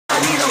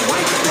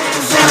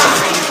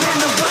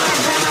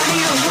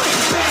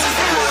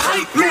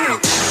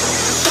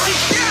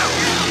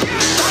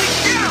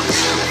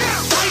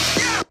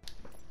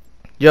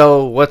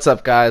Yo, what's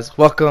up guys?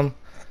 Welcome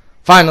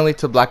finally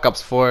to Black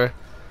Ops 4.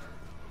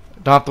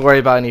 Don't have to worry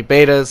about any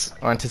betas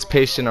or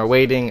anticipation or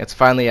waiting. It's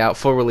finally out,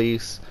 full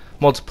release.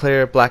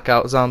 Multiplayer,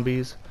 Blackout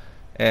Zombies.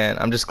 And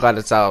I'm just glad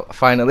it's out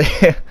finally.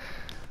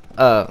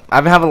 I've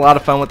been having a lot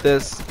of fun with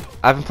this.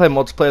 I haven't played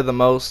multiplayer the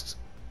most.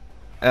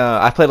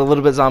 I played a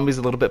little bit Zombies,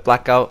 a little bit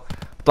Blackout.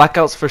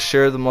 Blackout's for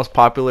sure the most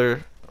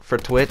popular for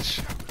Twitch.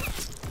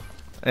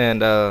 And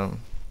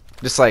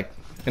just like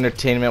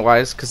entertainment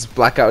wise, because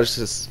Blackout is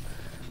just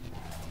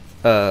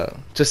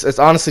it's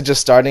honestly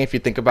just starting if you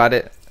think about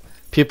it.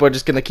 People are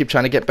just gonna keep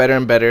trying to get better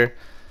and better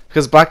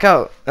because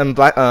Blackout and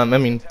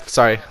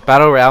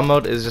Battle Royale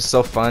mode is just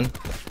so fun.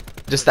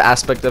 Just the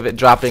aspect of it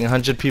dropping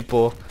 100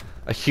 people,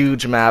 a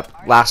huge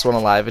map, last one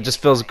alive. It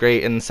just feels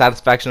great, and the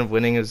satisfaction of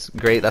winning is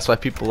great. That's why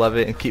people love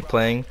it and keep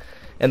playing.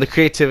 And the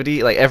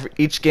creativity, like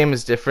each game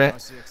is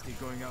different.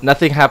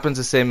 Nothing happens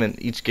the same in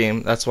each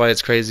game. That's why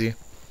it's crazy.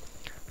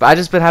 But I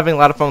just been having a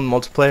lot of fun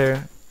with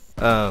multiplayer.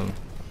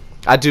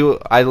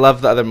 I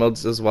love the other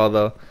modes as well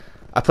though.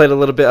 I played a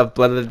little bit of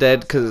Blood of the Dead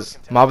because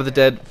Mob of the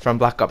Dead from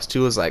Black Ops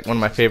 2 is like one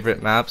of my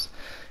favorite maps.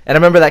 And I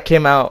remember that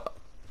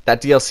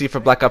DLC for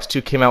Black Ops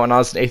 2 came out when I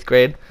was in 8th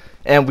grade,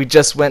 and we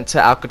just went to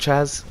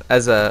Alcatraz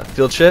as a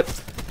field trip.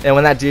 And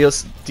when that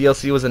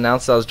DLC was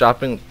announced that I was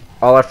dropping,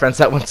 all our friends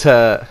that went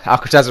to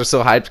Alcatraz were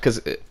so hyped because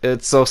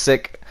it's so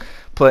sick.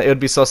 It would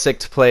be so sick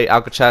to play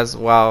Alcatraz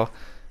while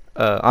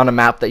on a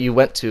map that you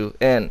went to.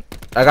 And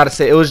I gotta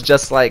say, it was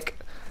just like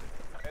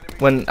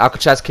when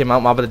Alcatraz came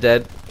out, Mob of the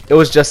Dead. It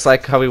was just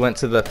like how we went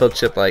to the field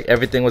trip. Like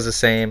everything was the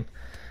same.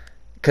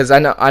 Cause I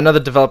know the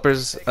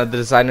developers, the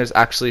designers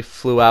actually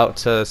flew out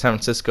to San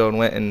Francisco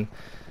and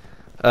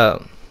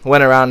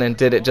went around and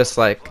did it just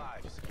like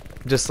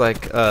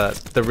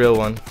the real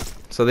one.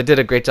 So they did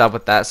a great job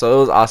with that. So it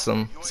was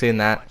awesome seeing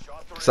that.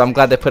 So I'm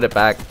glad they put it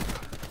back.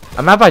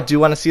 A map I do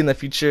want to see in the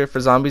future for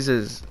zombies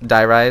is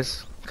Die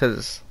Rise,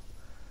 cause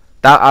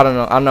that I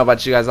don't know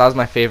about you guys. That was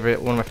my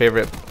favorite, one of my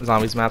favorite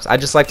zombies maps. I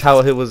just liked how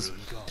it was.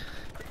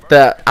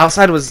 The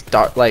outside was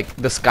dark, like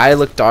the sky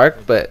looked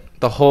dark, but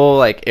the whole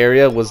like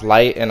area was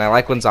light, and I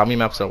like when zombie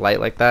maps are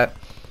light like that.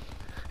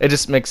 It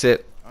just makes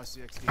it.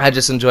 I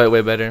just enjoy it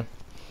way better.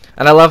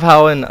 And I love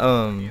how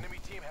in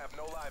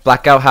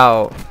Blackout,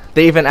 how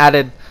they even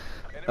added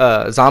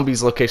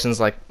zombies locations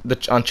like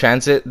on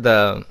Transit,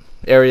 the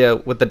area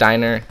with the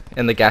diner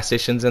and the gas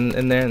stations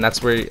in there, and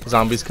that's where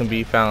zombies can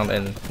be found.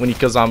 And when you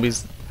kill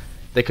zombies,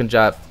 they can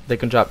drop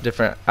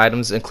different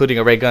items, including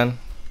a ray gun.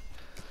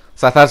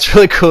 So I thought it's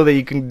really cool that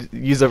you can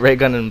use a ray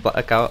gun in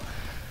Blackout.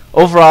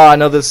 Overall, I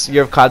know this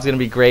Year of COD's gonna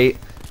be great.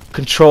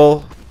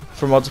 Control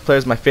for multiplayer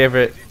is my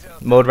favorite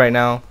mode right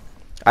now.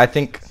 I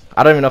don't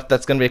even know if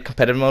that's gonna be a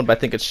competitive mode, but I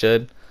think it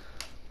should.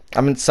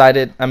 I'm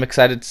excited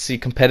to see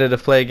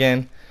competitive play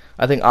again.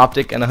 I think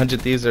Optic and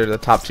 100 Thieves are the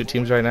top 2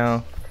 teams right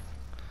now.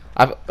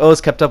 I've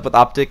always kept up with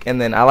Optic, and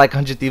then I like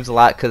 100 Thieves a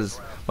lot because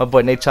my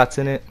boy Nadeshot's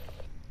in it.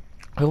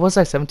 Who was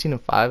I?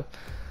 17-5.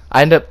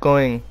 I end up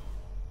going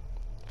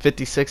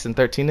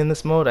 56-13 in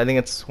this mode. I think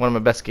it's one of my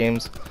best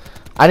games.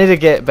 I need to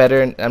get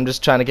better, and I'm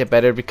just trying to get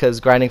better because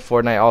grinding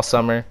Fortnite all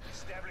summer.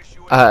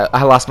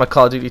 I lost my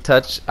Call of Duty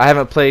touch. I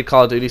haven't played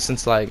Call of Duty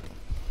since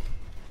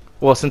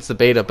since the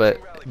beta, but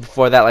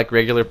before that, like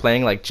regular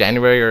playing, like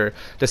January or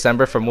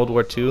December from World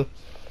War II.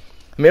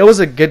 I mean, it was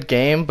a good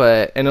game,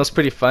 and it was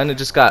pretty fun. It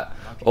just got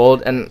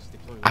old, and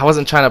I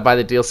wasn't trying to buy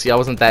the DLC. I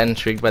wasn't that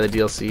intrigued by the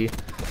DLC.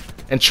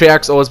 And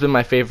Treyarch's always been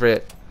my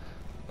favorite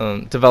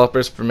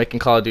developers for making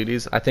Call of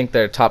Duties. I think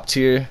they're top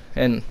tier,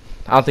 and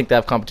I don't think they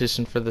have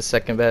competition for the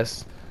second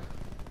best.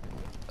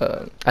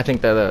 I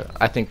think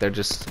they're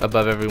just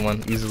above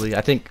everyone easily.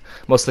 I think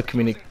most of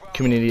the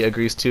community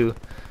agrees too.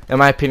 In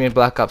my opinion,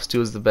 Black Ops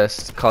 2 is the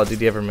best Call of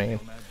Duty ever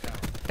made.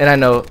 And I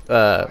know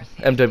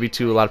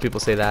MW2, a lot of people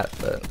say that,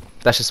 but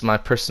that's just my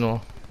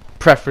personal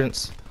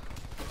preference.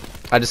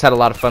 I just had a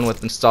lot of fun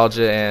with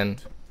nostalgia,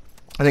 and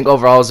I think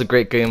overall it was a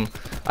great game.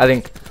 I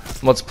think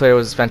multiplayer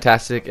was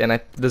fantastic, and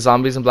the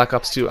zombies in Black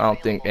Ops 2, I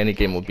don't think any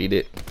game will beat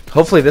it.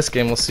 Hopefully this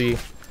game, we'll see.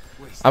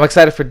 I'm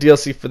excited for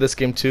DLC for this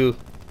game too.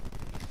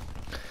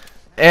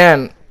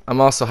 And I'm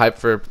also hyped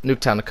for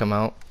Nuketown to come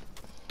out.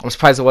 I'm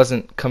surprised it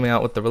wasn't coming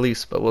out with the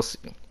release, but we'll see.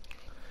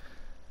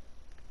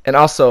 And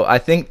also, I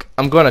think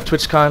I'm going to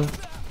TwitchCon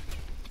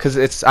because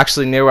it's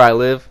actually near where I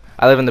live.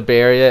 I live in the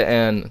Bay Area,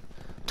 and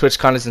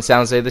TwitchCon is in San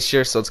Jose this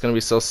year, so it's going to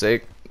be so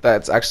sick that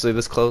it's actually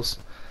this close.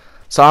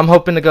 So I'm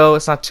hoping to go.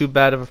 It's not too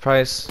bad of a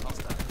price.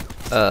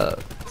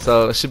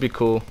 So it should be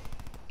cool.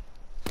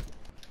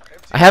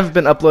 I haven't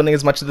been uploading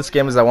as much of this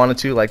game as I wanted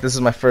to. Like, this is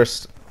my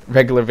first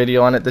regular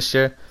video on it this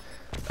year.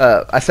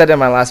 I said in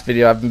my last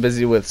video, I've been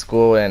busy with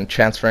school and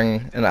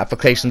transferring and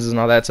applications and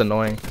all that. It's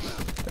annoying.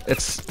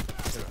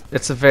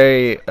 It's a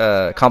very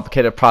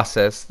complicated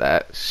process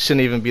that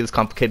shouldn't even be this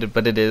complicated,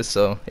 but it is.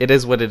 So it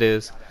is what it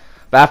is.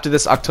 But after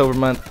this October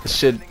month,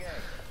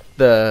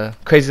 the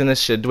craziness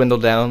should dwindle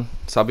down.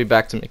 So I'll be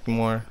back to making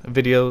more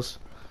videos.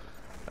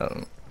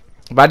 But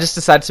I just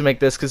decided to make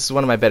this because it's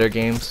one of my better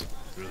games.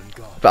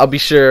 But I'll be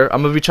sure,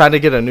 I'm going to be trying to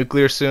get a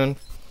nuclear soon.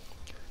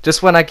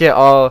 Just when I get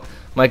all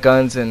my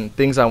guns and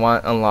things I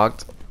want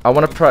unlocked. I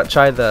want to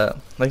try the,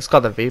 like, it's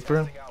called the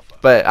Vapor,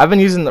 but I've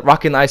been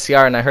rocking the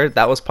ICR, and I heard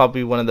that was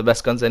probably one of the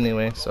best guns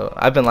anyway, so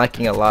I've been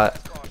liking it a lot.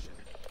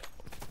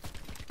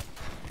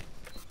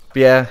 But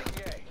yeah,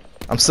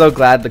 I'm so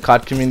glad the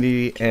COD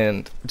community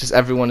and just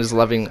everyone is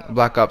loving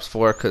Black Ops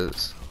 4,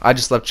 because I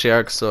just love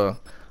Treyarch, so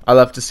I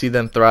love to see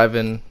them thrive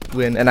and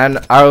win, and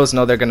I always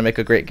know they're going to make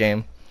a great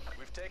game.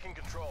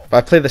 But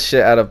I play the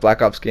shit out of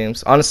Black Ops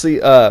games. Honestly,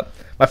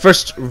 my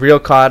first real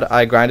COD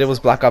I grinded was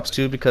Black Ops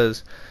 2,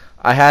 because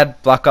I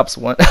had Black Ops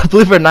 1.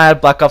 Believe it or not, I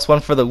had Black Ops 1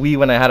 for the Wii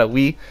when I had a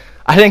Wii.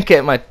 I didn't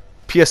get my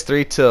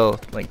PS3 till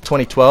like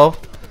 2012,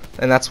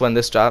 and that's when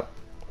this dropped.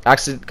 I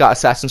actually got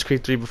Assassin's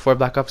Creed 3 before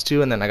Black Ops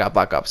 2, and then I got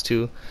Black Ops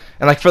 2.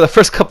 And like for the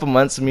first couple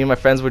months, me and my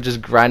friends were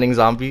just grinding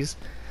zombies.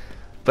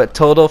 But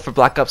total for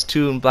Black Ops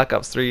 2 and Black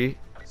Ops 3,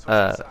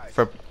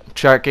 for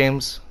Treyarch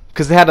games,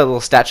 because they had a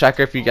little stat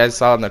tracker. If you guys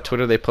saw on their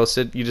Twitter, they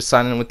posted, you just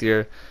sign in with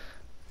your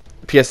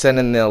PSN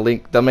and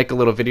they'll make a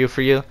little video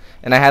for you,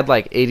 and I had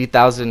like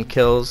 80,000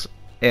 kills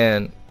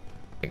and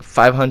like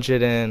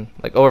 500 and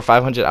like over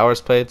 500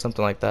 hours played,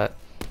 something like that.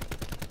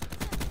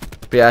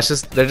 But yeah,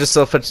 they're just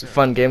so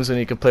fun games when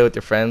you can play with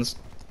your friends,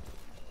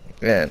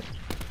 and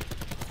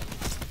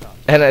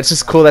it's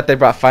just cool that they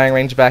brought firing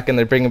range back and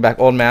they're bringing back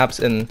old maps,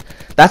 and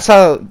that's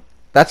how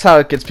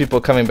it gets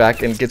people coming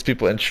back and gets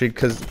people intrigued,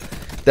 because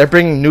they're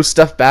bringing new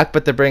stuff back,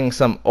 but they're bringing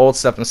some old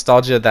stuff,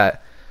 nostalgia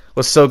that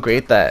was so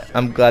great that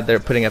I'm glad they're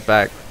putting it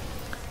back.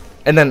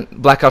 And then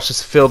Black Ops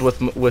just filled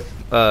with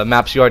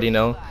maps you already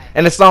know,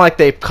 and it's not like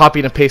they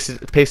copied and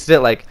pasted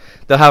it. Like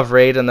they'll have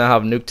Raid and they'll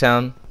have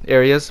Nuketown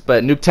areas,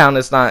 but Nuketown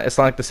it's not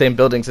like the same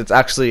buildings. It's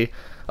actually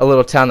a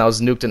little town that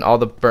was nuked and all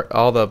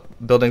the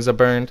buildings are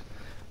burned.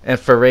 And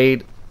for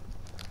Raid,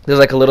 there's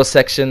like a little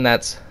section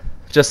that's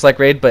just like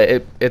Raid,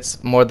 but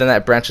it's more than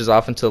that. It branches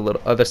off into a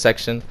little other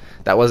section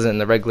that wasn't in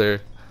the regular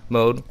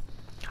mode.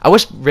 I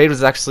wish Raid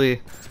was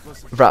actually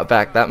brought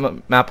back. That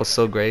map was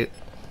so great.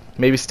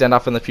 Maybe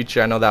Standoff in the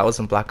future. I know that was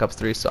in Black Ops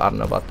 3, so I don't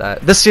know about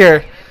that. This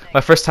year,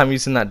 my first time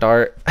using that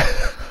dart.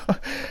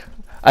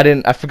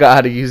 I forgot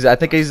how to use it. I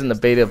think I used it in the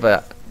beta,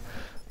 but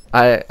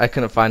I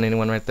couldn't find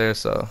anyone right there,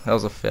 so that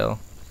was a fail.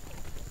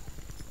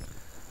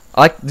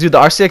 Dude, the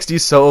RCXD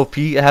is so OP.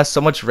 It has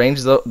so much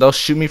range. They'll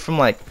shoot me from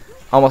like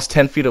almost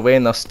 10 feet away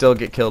and they'll still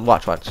get killed.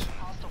 Watch.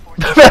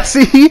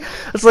 See?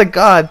 It's like,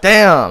 god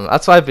damn.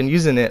 That's why I've been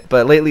using it.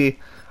 But lately,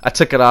 I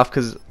took it off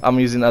because I'm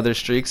using other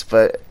streaks.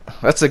 But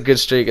that's a good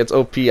streak. It's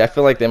OP. I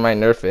feel like they might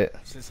nerf it.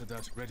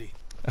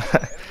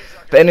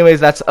 But anyways,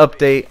 that's an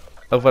update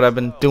of what I've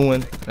been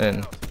doing.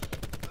 And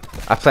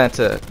I plan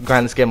to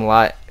grind this game a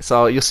lot.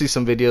 So you'll see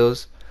some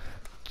videos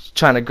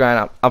trying to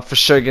grind. I'm for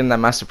sure getting that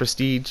Master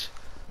Prestige.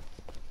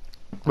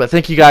 But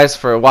thank you guys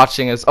for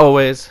watching as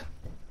always.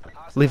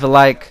 Leave a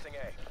like,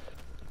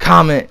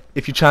 comment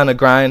if you're trying to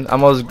grind.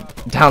 I'm always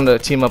down to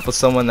team up with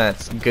someone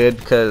that's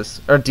good,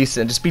 or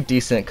decent. Just be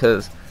decent,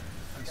 because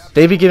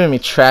they be giving me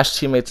trash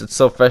teammates. It's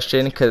so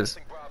frustrating, because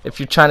if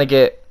you're trying to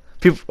get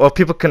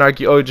people can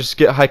argue, oh, just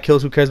get high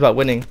kills, who cares about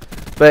winning?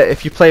 But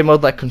if you play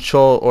mode like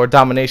Control or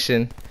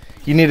Domination,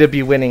 you need to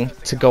be winning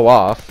to go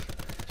off.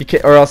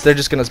 Or else they're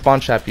just gonna spawn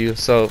trap you.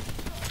 So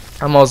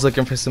I'm always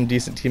looking for some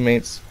decent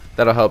teammates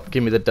that'll help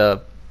give me the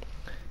dub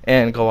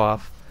and go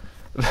off.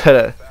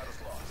 But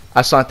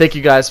I just want to thank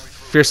you guys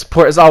for your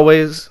support as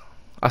always.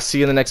 I'll see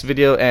you in the next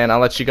video, and I'll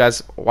let you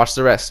guys watch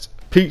the rest.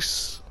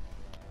 Peace.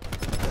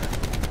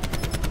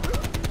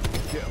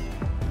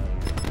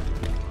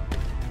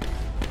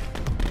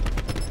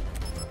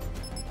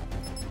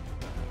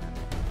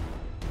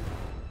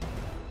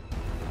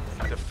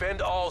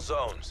 Defend all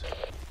zones.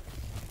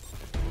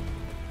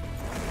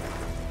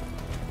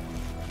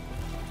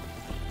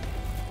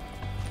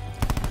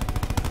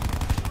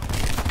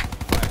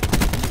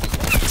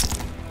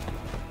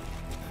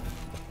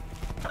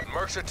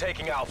 Mercs are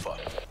taking Alpha.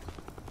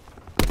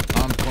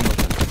 Armed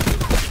combatant.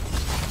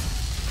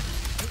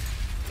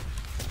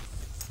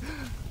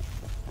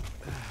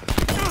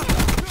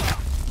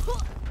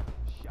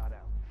 Shot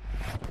out.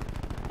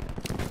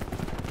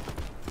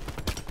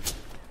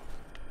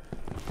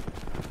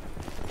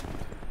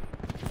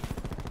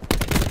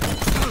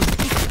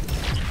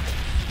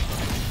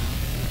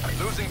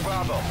 Losing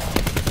Bravo.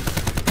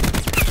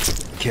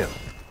 Kill.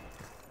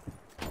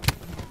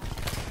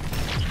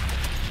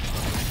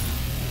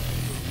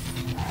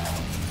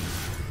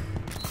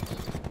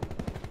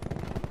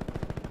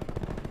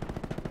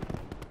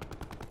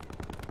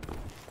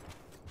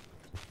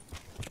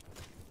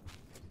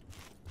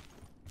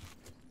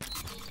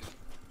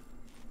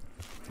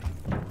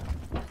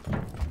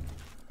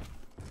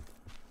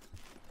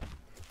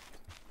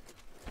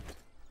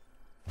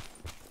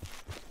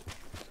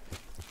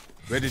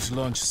 Ready to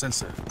launch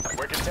sensor.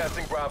 We're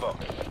contesting Bravo.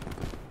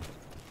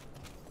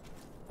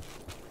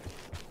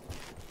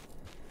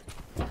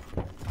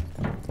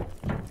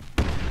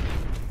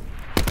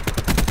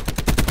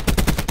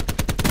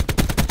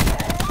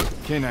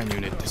 K9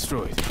 unit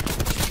destroyed.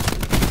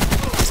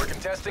 We're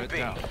contesting B.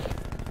 Down.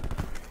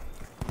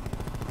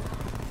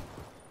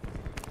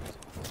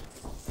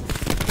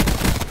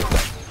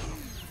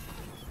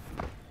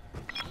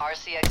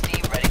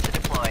 RCXD ready to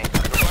deploy.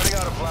 We're running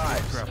out of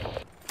lives. Grapple.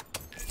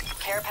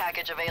 Care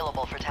package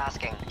available for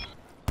tasking.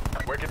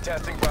 We're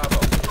contesting Bravo.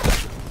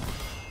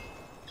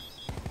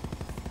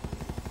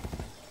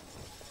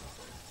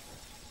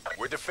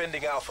 We're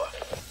defending Alpha.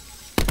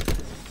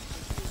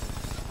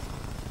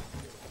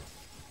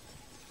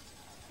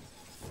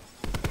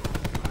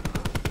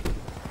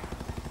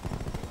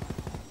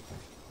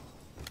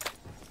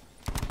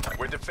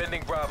 We're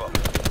defending Bravo.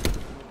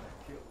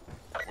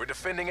 We're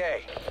defending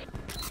A.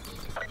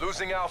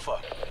 Losing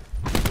Alpha.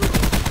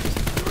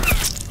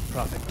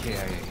 Prophet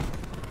KIA.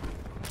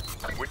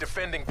 We're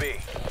defending B.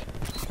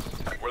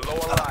 We're low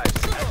on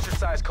lives.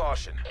 Exercise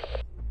caution.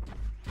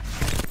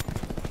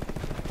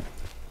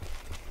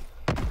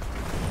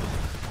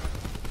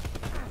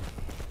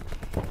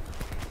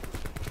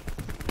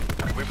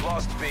 We've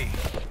lost B.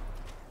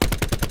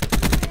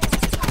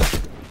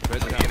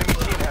 The enemy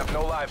team have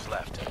no lives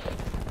left.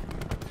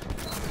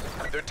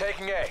 They're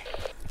taking A.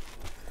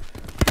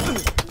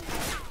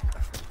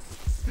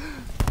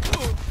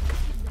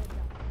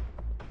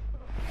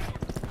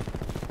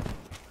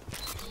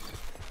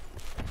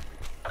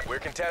 We're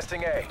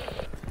contesting A.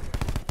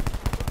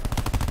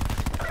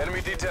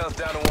 Enemy details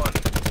down to 1.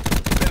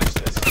 Finish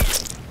this.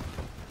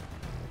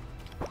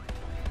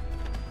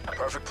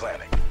 Perfect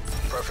planning.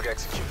 Perfect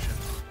execution.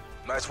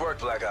 Nice work,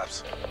 Black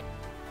Ops.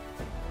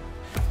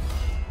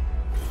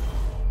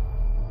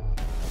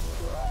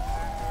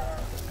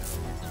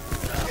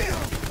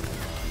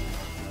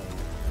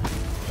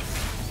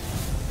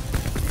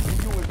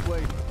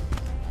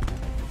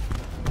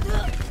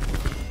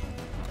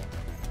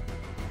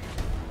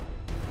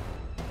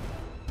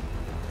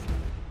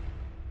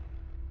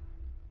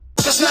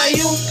 That's not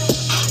you.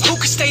 Who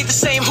could stay the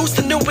same? Who's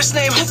the newest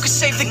name? Who could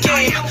save the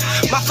game?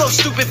 My flow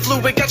stupid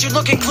fluid, got you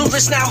looking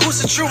clueless now.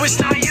 Who's the truest?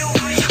 Not you.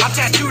 I'm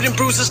tattooed and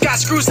bruises, got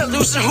screws that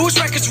loosen. Whose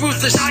record's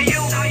ruthless? Not you.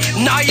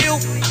 Not you.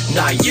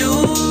 Not you.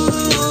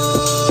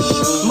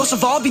 Most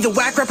of all be the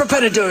whack rapper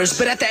predators,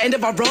 but at the end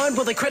of our run,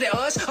 will they credit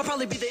us? I'll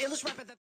probably be the illest rapper that